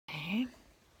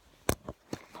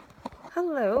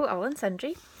Hello, all and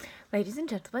sundry, ladies and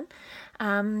gentlemen.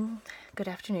 Good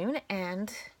afternoon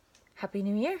and Happy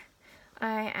New Year.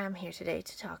 I am here today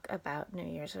to talk about New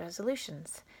Year's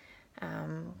resolutions.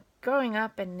 Growing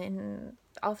up and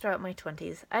all throughout my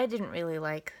 20s, I didn't really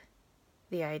like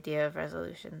the idea of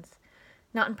resolutions.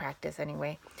 Not in practice,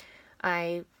 anyway.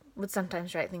 I would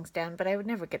sometimes write things down, but I would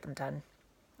never get them done.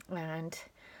 And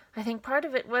I think part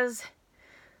of it was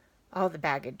all the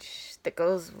baggage that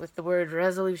goes with the word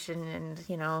resolution, and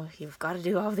you've got to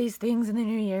do all these things in the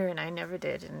new year, and I never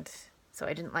did, and so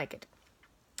I didn't like it.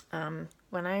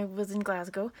 When I was in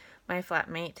Glasgow, my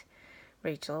flatmate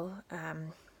Rachel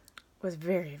was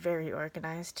very, very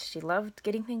organized. She loved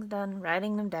getting things done,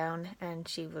 writing them down, and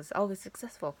she was always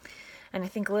successful, and I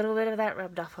think a little bit of that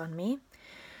rubbed off on me.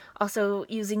 Also,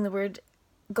 using the word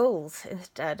goals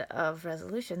instead of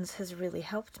resolutions has really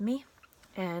helped me.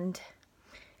 And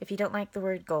if you don't like the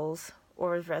word goals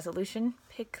or resolution,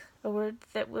 pick a word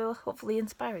that will hopefully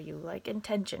inspire you, like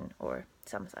intention or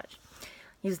some such.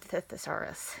 Use the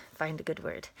thesaurus. Find a good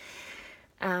word.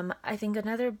 I think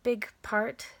another big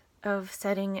part of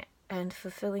setting and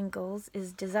fulfilling goals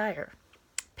is desire.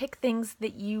 Pick things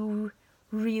that you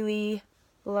really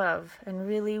love and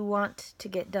really want to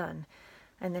get done,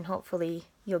 and then hopefully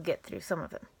you'll get through some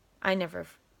of them. I never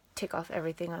tick off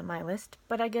everything on my list,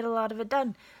 but I get a lot of it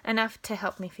done, enough to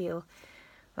help me feel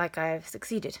like I've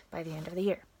succeeded by the end of the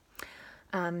year.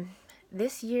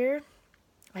 This year,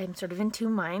 I'm sort of in two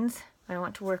minds. I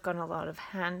want to work on a lot of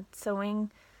hand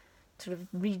sewing, sort of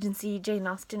Regency, Jane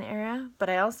Austen era, but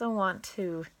I also want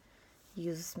to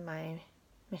use my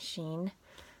machine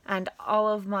and all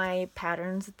of my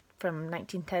patterns from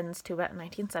 1910s to about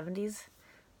 1970s.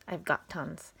 I've got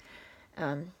tons.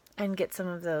 And get some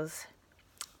of those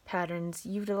patterns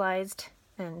utilized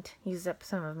and use up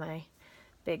some of my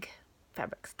big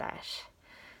fabric stash.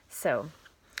 So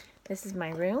this is my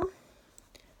room.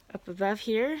 Up above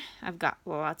here I've got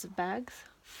lots of bags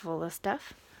full of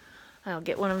stuff. I'll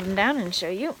get one of them down and show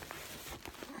you.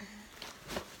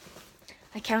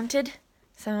 I counted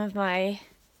some of my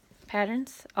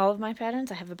patterns, all of my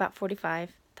patterns. I have about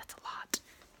 45. That's a lot.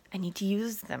 I need to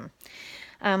use them.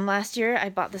 Last year I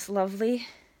bought this lovely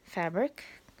fabric,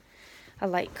 a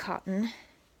light cotton,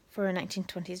 for a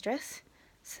 1920s dress,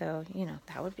 so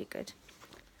that would be good.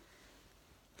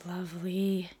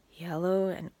 Lovely yellow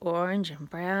and orange and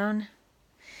brown,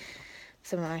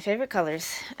 some of my favorite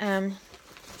colors.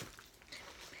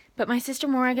 But my sister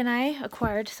Morag and I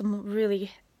acquired some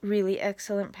really, really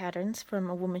excellent patterns from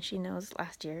a woman she knows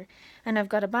last year, and I've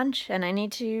got a bunch and I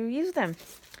need to use them,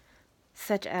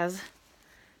 such as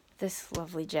this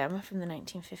lovely gem from the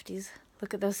 1950s.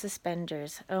 Look at those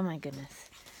suspenders. Oh my goodness.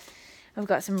 I've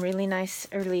got some really nice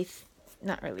late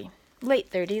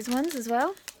 30s ones as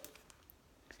well.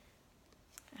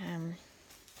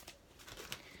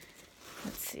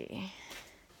 Let's see.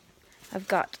 I've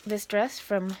got this dress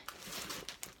from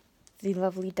the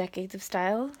lovely Decades of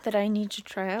Style that I need to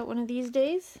try out one of these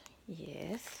days.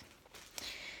 Yes.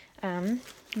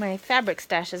 My fabric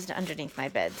stash is underneath my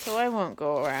bed, so I won't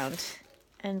go around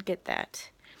and get that.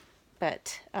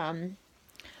 But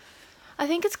I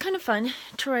think it's kind of fun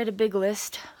to write a big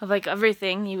list of like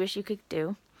everything you wish you could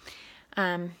do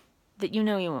that you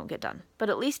won't get done. But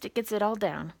at least it gets it all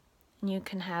down, and you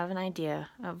can have an idea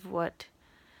of what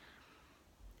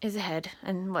is ahead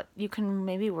and what you can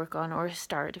maybe work on or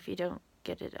start if you don't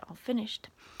get it all finished.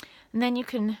 And then you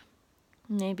can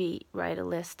maybe write a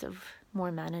list of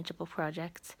more manageable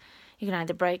projects. You can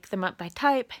either break them up by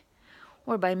type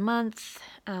or by month.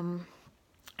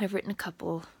 I've written a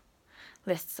couple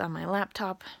lists on my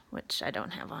laptop, which I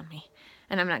don't have on me.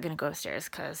 And I'm not going to go upstairs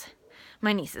because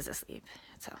my niece is asleep.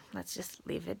 So let's just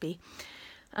leave it be.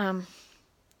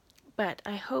 But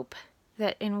I hope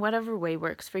that in whatever way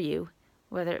works for you,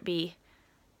 whether it be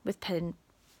with pen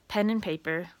and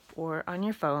paper or on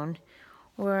your phone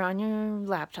or on your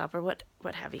laptop or what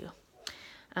have you,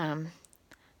 that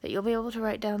you'll be able to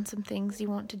write down some things you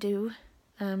want to do.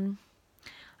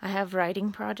 I have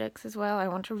writing projects as well. I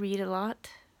want to read a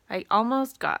lot. I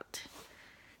almost got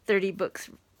 30 books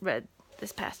read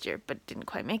this past year, but didn't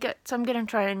quite make it. So I'm going to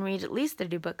try and read at least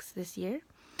 30 books this year.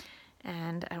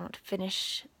 And I want to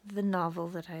finish the novel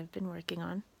that I've been working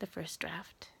on, the first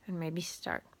draft, and maybe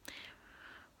start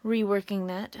reworking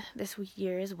that this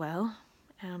year as well.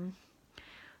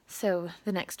 So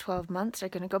the next 12 months are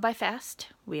going to go by fast.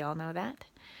 We all know that.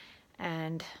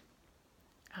 And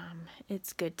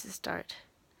it's good to start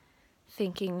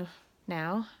thinking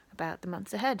now about the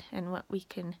months ahead and what we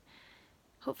can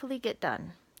hopefully get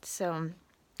done. So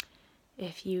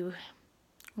if you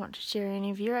want to share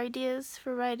any of your ideas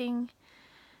for writing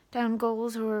down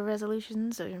goals or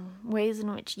resolutions or ways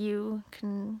in which you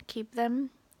can keep them,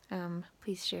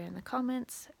 please share in the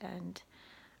comments, and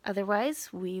otherwise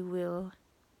we will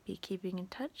be keeping in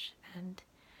touch and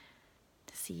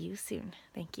to see you soon.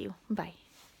 Thank you. Bye.